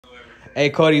Hey,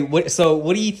 Cody, what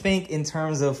do you think in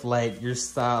terms of like your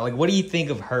style? Like, what do you think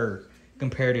of her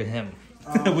compared to him?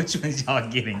 Which one's y'all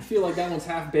getting? I feel like that one's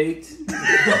half baked.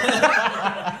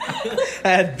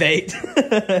 Half baked.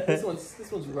 This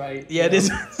one's right. Yeah, this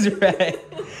one's right.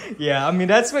 Yeah, I mean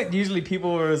that's what usually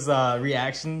people's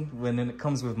reaction when it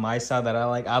comes with my style that I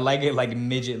like. I like it like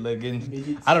midget looking.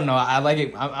 Midgets. I don't know. I like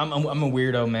it. I'm a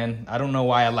weirdo, man. I don't know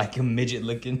why I like him midget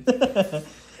looking.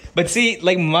 But see,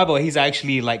 like my boy, he's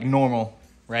actually like normal,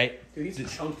 right? Dude,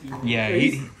 he's chunky. Yeah,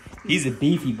 he's a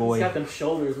beefy boy. He's got them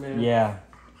shoulders, man. Yeah.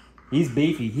 He's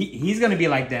beefy. He's gonna be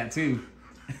like that too.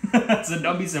 So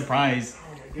don't be surprised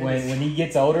when he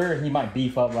gets older. He might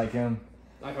beef up like him.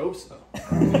 I hope so.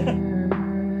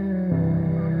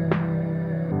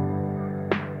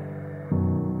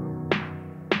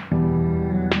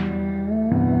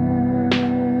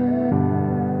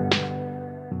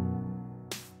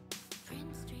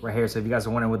 Right here. So if you guys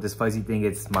are wondering what this fuzzy thing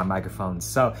is, it's my microphone.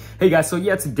 So hey guys, so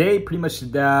yeah, today pretty much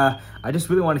I just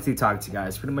really wanted to talk to you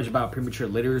guys pretty much about premature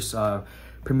litters,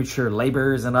 premature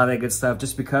labors and all that good stuff,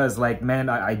 just because like, man,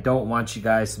 I don't want you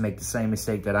guys to make the same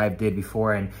mistake that I did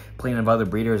before and plenty of other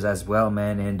breeders as well,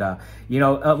 man. And you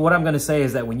know, what I'm gonna say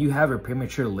is that when you have a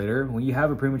premature litter,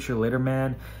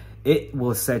 man, it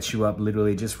will set you up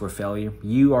literally just for failure.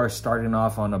 You are starting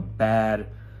off on a bad,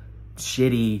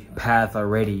 shitty path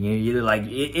already. You're like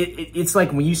it's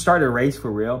like when you start a race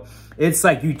for real, it's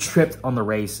like you tripped on the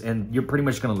race and you're pretty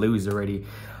much gonna lose already.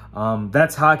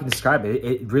 That's how I can describe it.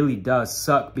 It really does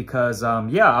suck because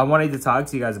yeah, I wanted to talk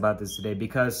to you guys about this today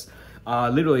because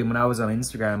literally when I was on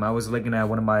Instagram, I was looking at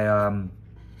one of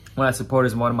my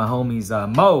supporters, one of my homies,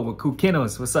 Mo with Cool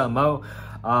Kennels. What's up, Mo?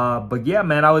 But yeah,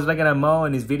 man, I was looking at Mo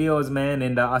and his videos, man,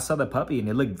 and I saw the puppy and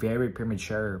it looked very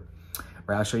premature.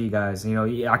 Right, I'll show you guys. You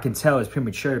know, I can tell it's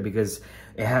premature because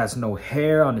it has no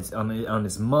hair on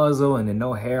its muzzle, and then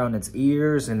no hair on its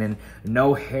ears, and then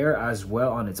no hair as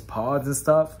well on its paws and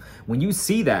stuff. When you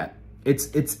see that,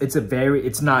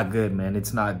 it's not good, man.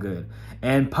 It's not good.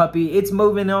 And puppy, it's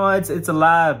moving on, it's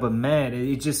alive, but man,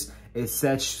 it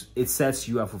sets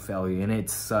you up for failure, and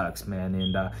it sucks, man.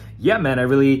 And yeah, man, I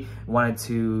really wanted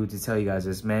to tell you guys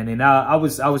this, man. And I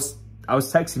was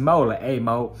texting Mo like, hey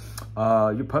Mo,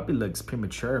 your puppy looks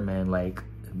premature, man. Like,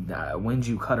 when'd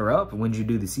you cut her up? When'd you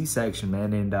do the C-section,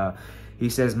 man? And he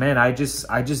says, man, I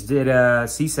just did a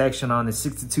C-section on the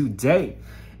 62 day.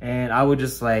 And I was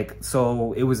just like,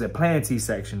 so it was a planned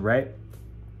C-section, right?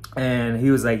 And he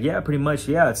was like, yeah, pretty much,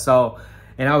 yeah. So,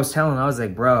 and I was telling him, I was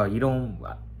like, bro,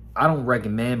 I don't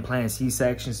recommend planned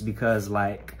C-sections because,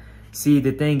 like, see,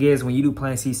 the thing is, when you do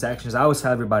planned C-sections, I always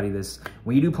tell everybody this.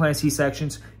 When you do planned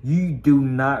C-sections, you do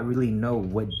not really know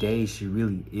what day she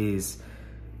really is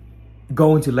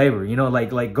going to labor. You know,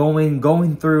 like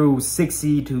going through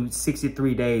 60 to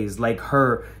 63 days, like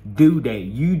her due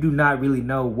date. You do not really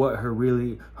know what her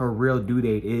real due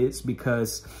date is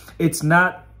because it's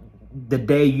not the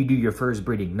day you do your first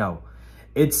breeding. No,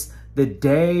 it's the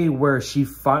day where she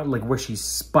where she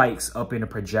spikes up in a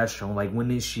progesterone. Like,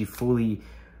 when is she fully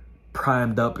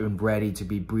primed up and ready to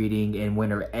be breeding, and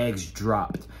when her eggs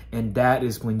dropped. And that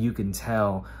is when you can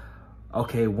tell,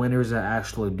 okay, when there's an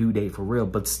actual due date for real.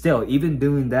 But still, even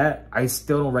doing that, I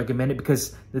still don't recommend it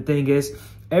because the thing is,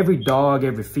 every dog,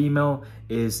 every female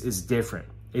is different.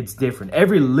 It's different.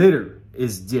 Every litter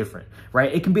is different,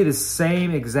 right? It can be the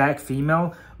same exact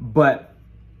female, but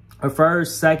her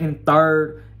first, second,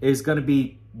 third is going to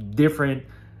be different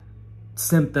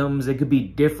symptoms. It could be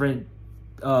different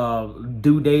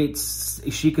due dates.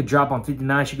 She could drop on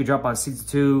 59, she could drop on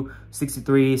 62,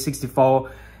 63,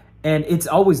 64, and it's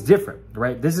always different,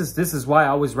 right? This is why I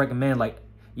always recommend, like,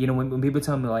 you know, when people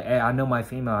tell me like, hey, I know my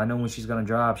female, I know when she's gonna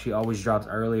drop, she always drops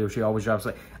early or she always drops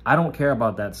late. I don't care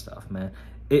about that stuff, man.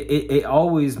 It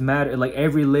always matters. Like,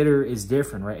 every litter is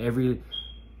different, right?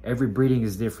 Every breeding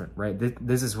is different, right?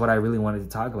 This is what I really wanted to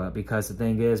talk about because the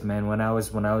thing is, man, when I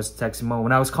was texting Mo,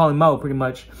 when I was calling Mo, pretty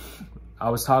much, I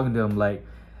was talking to him like,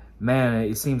 man,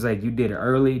 it seems like you did it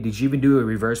early. Did you even do a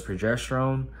reverse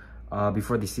progesterone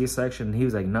before the C-section? And he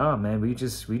was like, nah, man, we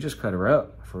just cut her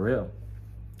up for real.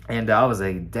 And I was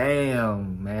like,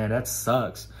 damn, man, that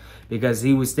sucks. Because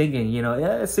he was thinking, you know,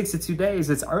 yeah, 62 days,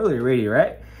 it's early already,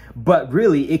 right? But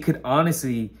really, it could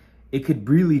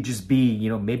really just be, you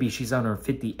know, maybe she's on her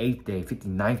 58th day,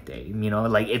 59th day. You know,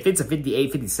 like, if it's a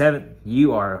 58, 57,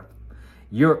 you are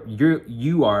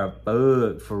a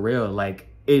bug for real. Like,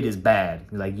 it is bad.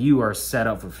 Like, you are set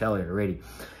up for failure already.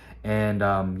 And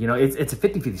you know, it's a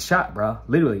 50-50 shot, bro.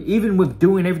 Literally, even with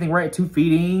doing everything right, tube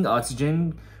feeding,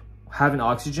 oxygen, having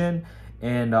oxygen,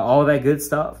 and all that good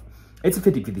stuff, it's a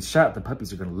 50-50 shot the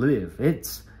puppies are gonna live.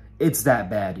 it's that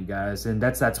bad, you guys. And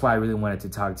that's why I really wanted to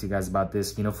talk to you guys about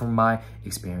this, you know, from my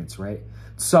experience, right?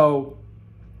 So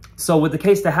with the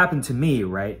case that happened to me,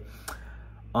 right?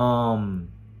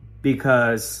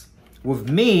 Because with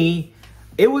me,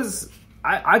 it was,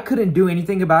 I couldn't do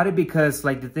anything about it because,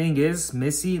 like, the thing is,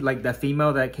 Missy, like, that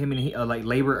female that came in, like,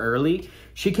 labor early,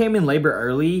 she came in labor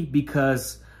early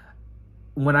because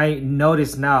when I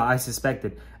noticed now, I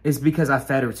suspected, it's because I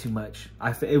fed her too much.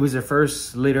 It was her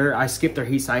first litter. I skipped her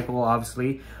heat cycle,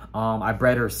 obviously. I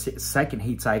bred her second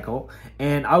heat cycle,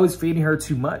 and I was feeding her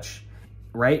too much,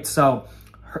 right? So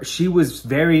she was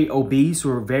very obese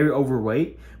or very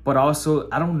overweight, but also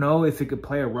I don't know if it could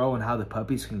play a role in how the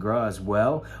puppies can grow as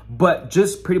well. But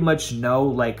just pretty much know,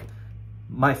 like,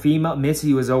 my female,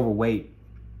 Missy, was overweight.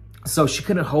 So she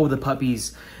couldn't hold the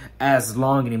puppies as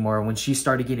long anymore. When she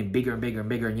started getting bigger and bigger and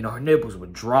bigger, and, you know, her nipples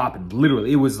would drop, and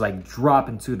literally it was like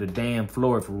dropping to the damn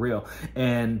floor for real.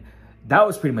 And that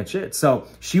was pretty much it. So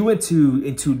she went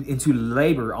into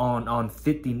labor on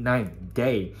 59th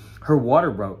day. Her water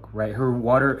broke, right? Her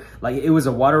water, like, it was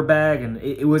a water bag, and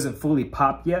it wasn't fully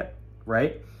popped yet,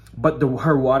 right? But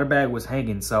her water bag was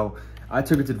hanging. So I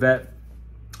took her to the vet.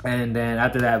 And then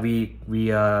after that, we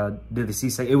did the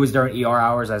C-section. It was during ER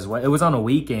hours as well. It was on a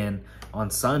weekend, on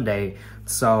Sunday.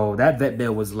 So that vet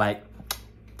bill was like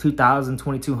 $2,000,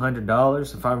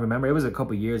 $2,200, if I remember. It was a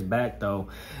couple years back though.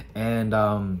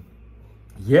 And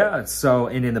yeah, so,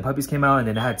 and then the puppies came out, and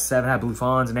then I had blue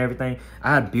fawns and everything.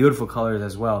 I had beautiful colors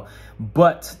as well.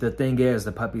 But the thing is,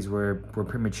 the puppies were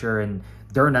premature, and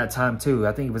during that time too,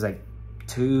 I think it was like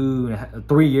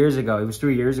 3 years ago. It was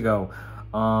 3 years ago.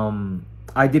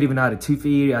 I didn't even know how to tube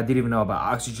feed. I didn't even know about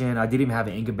oxygen. I didn't even have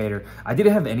an incubator. I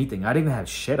didn't have anything. I didn't even have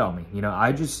shit on me. You know,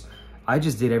 I just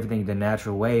did everything the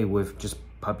natural way with just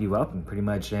puppy whelping pretty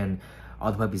much. And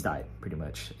all the puppies died pretty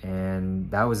much. And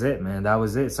that was it, man. That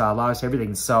was it. So I lost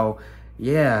everything. So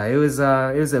yeah, it was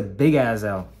a big ass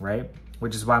L, right?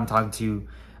 Which is why I'm talking to you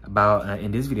about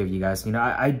in this video, you guys. You know,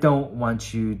 I don't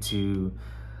want you to,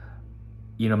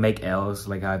 you know, make L's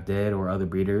like I did, or other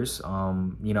breeders.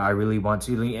 You know, I really want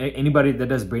to, anybody that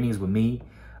does breedings with me,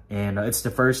 and it's the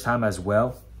first time as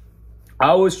well, I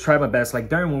always try my best. Like,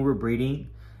 during when we're breeding,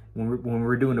 when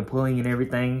we're doing the pulling and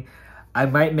everything, I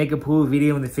might make a pool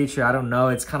video in the future. I don't know.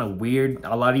 It's kind of weird.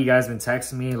 A lot of you guys been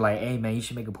texting me like, hey man, you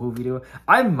should make a pool video.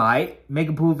 I might make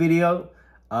a pool video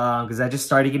because I just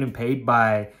started getting paid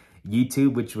by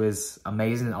YouTube, which was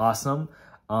amazing and awesome.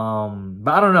 But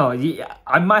I don't know.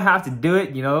 I might have to do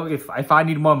it, you know, if I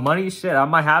need more money, shit, I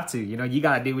might have to, you know, you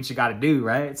gotta do what you gotta do,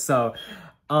 right? So,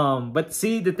 but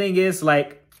see, the thing is,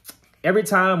 like, every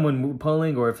time when we're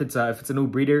pulling, or if it's a new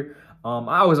breeder,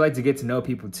 I always like to get to know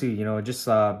people too, you know, just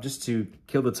to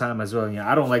kill the time as well. You know,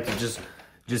 I don't like to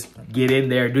just get in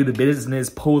there, do the business,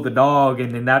 pull the dog,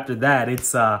 and then after that,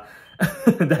 it's,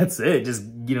 that's it. Just,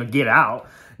 you know, get out.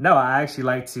 No, I actually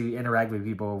like to interact with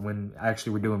people when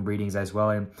actually we're doing breedings as well.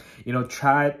 And, you know,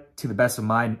 try to the best of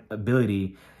my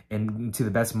ability and to the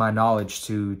best of my knowledge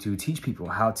to teach people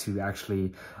how to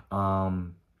actually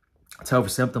tell for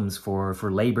symptoms for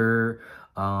labor,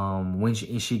 when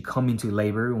is she coming to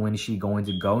labor, when is she going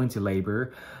to go into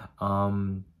labor,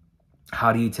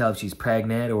 how do you tell if she's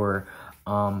pregnant, or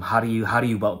how do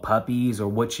you whelp puppies, or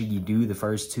what should you do the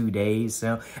first 2 days?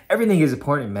 So everything is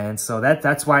important, man. So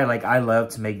that's why, like, I love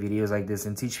to make videos like this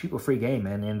and teach people free game,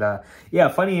 man. And yeah,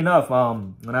 funny enough,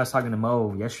 when I was talking to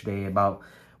Mo yesterday about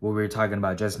what we were talking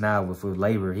about just now with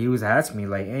labor, he was asking me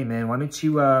like, hey man, why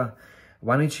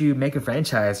don't you make a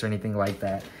franchise or anything like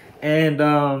that? And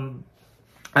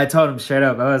I told him straight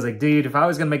up, I was like, dude, if I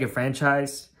was gonna make a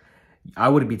franchise, I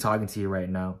wouldn't be talking to you right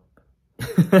now.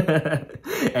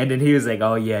 And then he was like,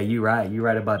 oh yeah, you're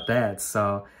right about that.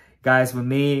 So guys, with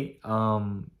me,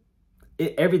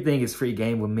 everything is free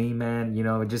game with me, man. You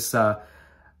know, just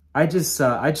I just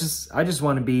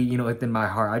want to be, you know, within my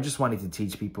heart, I just wanted to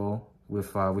teach people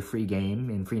with free game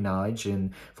and free knowledge,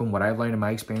 and from what I've learned in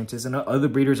my experiences, and other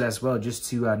breeders as well, just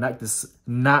to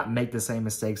not make the same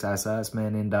mistakes as us,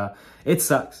 man. And it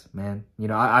sucks, man. You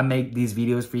know, I make these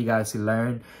videos for you guys to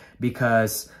learn,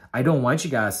 because I don't want you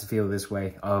guys to feel this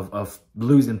way of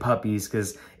losing puppies,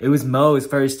 because it was Mo's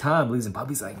first time losing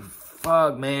puppies. Like,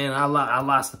 fuck, man, I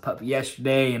lost the puppy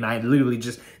yesterday, and I literally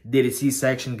just did a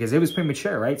C-section because it was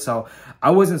premature, right? So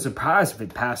I wasn't surprised if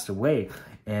it passed away.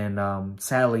 And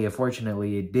sadly,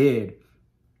 unfortunately, it did.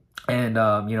 And,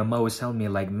 you know, Mo was telling me,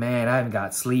 like, man, I haven't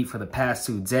got sleep for the past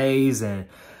 2 days, and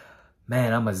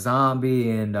man, I'm a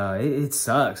zombie, and it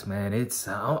sucks, man.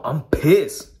 I'm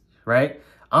pissed, right?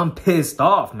 I'm pissed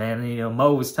off, man. And, you know,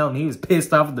 Mo was telling me he was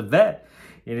pissed off at the vet,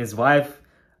 and his wife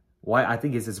why, I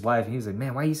think it's his wife. He was like,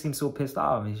 man, why you seem so pissed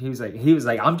off? And he was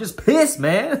like, I'm just pissed,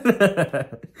 man.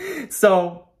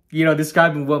 So, you know,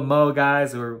 describing what Mo,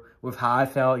 guys, or with how I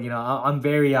felt, you know, I'm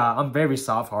very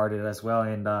soft-hearted as well.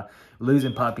 And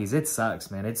losing puppies, it sucks,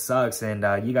 man. It sucks. And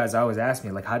you guys always ask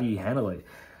me, like, how do you handle it?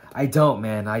 I don't,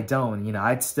 man. I don't. You know,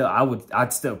 I'd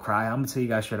still cry. I'm gonna tell you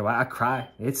guys straight away. I cry.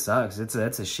 It sucks. It's a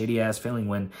shitty ass feeling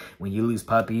when you lose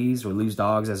puppies or lose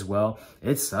dogs as well.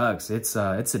 It sucks.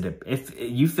 If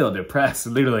you feel depressed,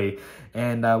 literally,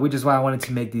 and which is why I wanted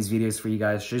to make these videos for you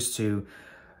guys, just to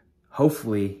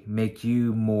hopefully make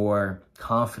you more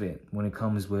confident when it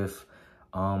comes with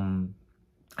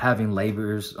having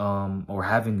labors or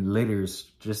having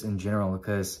litters just in general,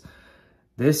 because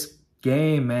this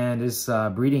game, man, this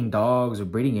breeding dogs or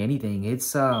breeding anything,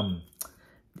 it's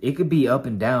it could be up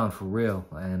and down for real.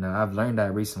 And I've learned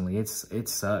that recently. It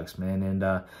sucks, man.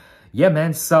 And yeah,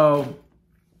 man, so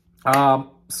to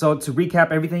recap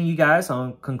everything, you guys,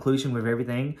 on conclusion with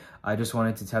everything, I just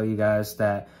wanted to tell you guys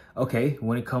that, okay,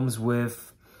 when it comes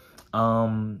with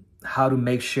how to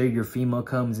make sure your female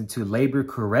comes into labor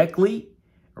correctly,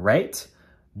 right?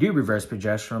 Do reverse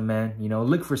progesterone, man. You know,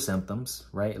 look for symptoms,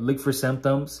 right? Look for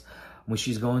symptoms. When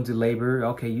she's going to labor,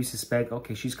 okay, you suspect,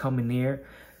 okay, she's coming near.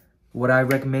 What I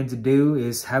recommend to do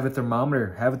is have a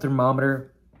thermometer. Have a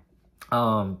thermometer,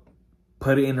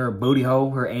 put it in her booty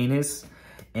hole, her anus,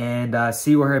 and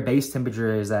see where her base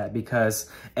temperature is at, because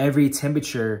every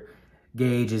temperature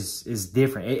gauge is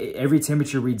different. Every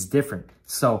temperature reads different.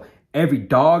 So every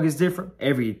dog is different.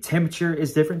 Every temperature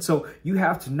is different. So you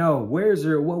have to know where's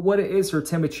her, what is her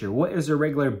temperature? What is her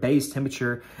regular base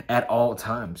temperature at all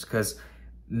times? Because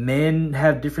men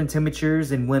have different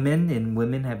temperatures than women, and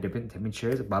women have different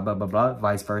temperatures, blah, blah, blah, blah,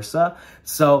 vice versa.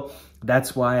 So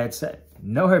that's why I said,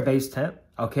 know her base temp.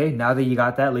 Okay, now that you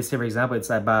got that, let's say, for example, it's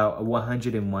about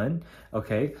 101.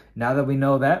 Okay, now that we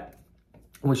know that,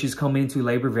 when she's coming into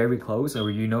labor very close,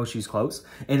 or you know she's close,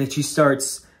 and then she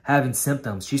starts having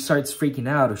symptoms, she starts freaking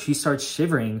out, or she starts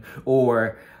shivering,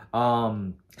 or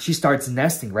she starts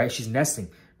nesting, right? She's nesting,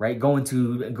 right? Going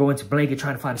to blanket,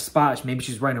 trying to find a spot. Maybe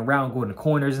she's running around, going to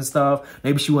corners and stuff.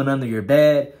 Maybe she went under your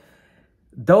bed.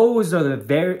 Those are the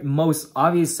very most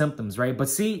obvious symptoms, right? But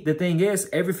see, the thing is,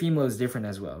 every female is different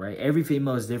as well, right? Every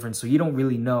female is different, so you don't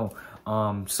really know.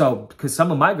 So, because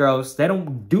some of my girls, they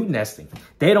don't do nesting.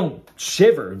 They don't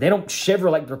shiver. They don't shiver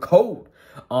like they're cold.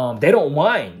 They don't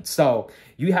whine. So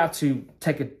you have to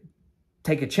take a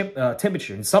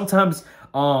temperature. And sometimes,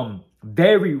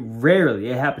 very rarely,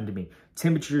 it happened to me,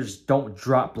 temperatures don't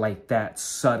drop like that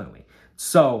suddenly.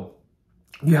 So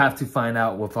you have to find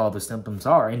out what all the symptoms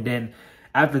are. And then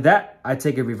after that, I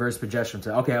take a reverse progesterone test.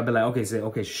 Okay, I'll be like,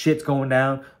 okay, shit's going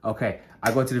down. Okay,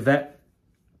 I go to the vet,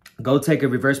 go take a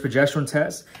reverse progesterone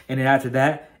test. And then after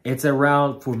that, it's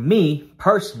around, for me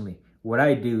personally, what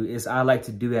I do is I like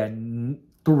to do at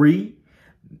 3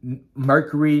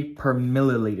 mercury per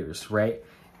milliliters, right?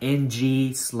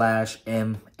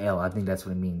 Ng/ml. I think that's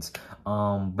what it means.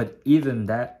 But even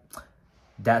that,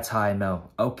 that's how I know,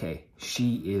 okay,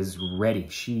 she is ready.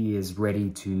 She is ready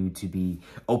to be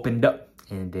opened up,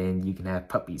 and then you can have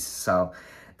puppies. So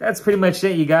that's pretty much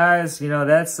it, you guys. You know,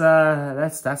 that's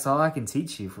all I can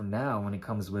teach you from now when it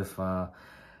comes with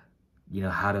you know,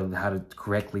 how to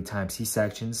correctly time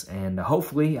C-sections. And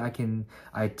hopefully I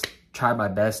try my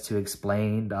best to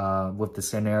explain with the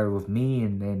scenario with me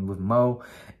and then with Mo.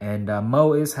 And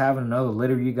Mo is having another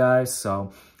litter, you guys.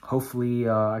 So hopefully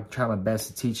I try my best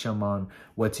to teach him on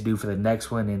what to do for the next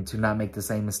one, and to not make the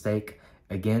same mistake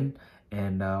again,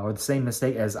 and or the same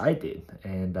mistake as I did.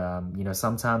 And you know,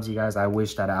 sometimes, you guys, I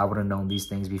wish that I would have known these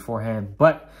things beforehand,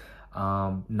 but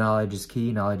knowledge is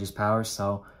key, knowledge is power.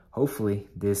 So hopefully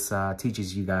this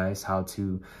teaches you guys how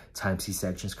to time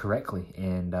C-sections correctly.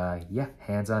 And yeah,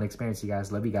 hands-on experience, you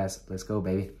guys. Love you guys. Let's go,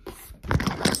 baby.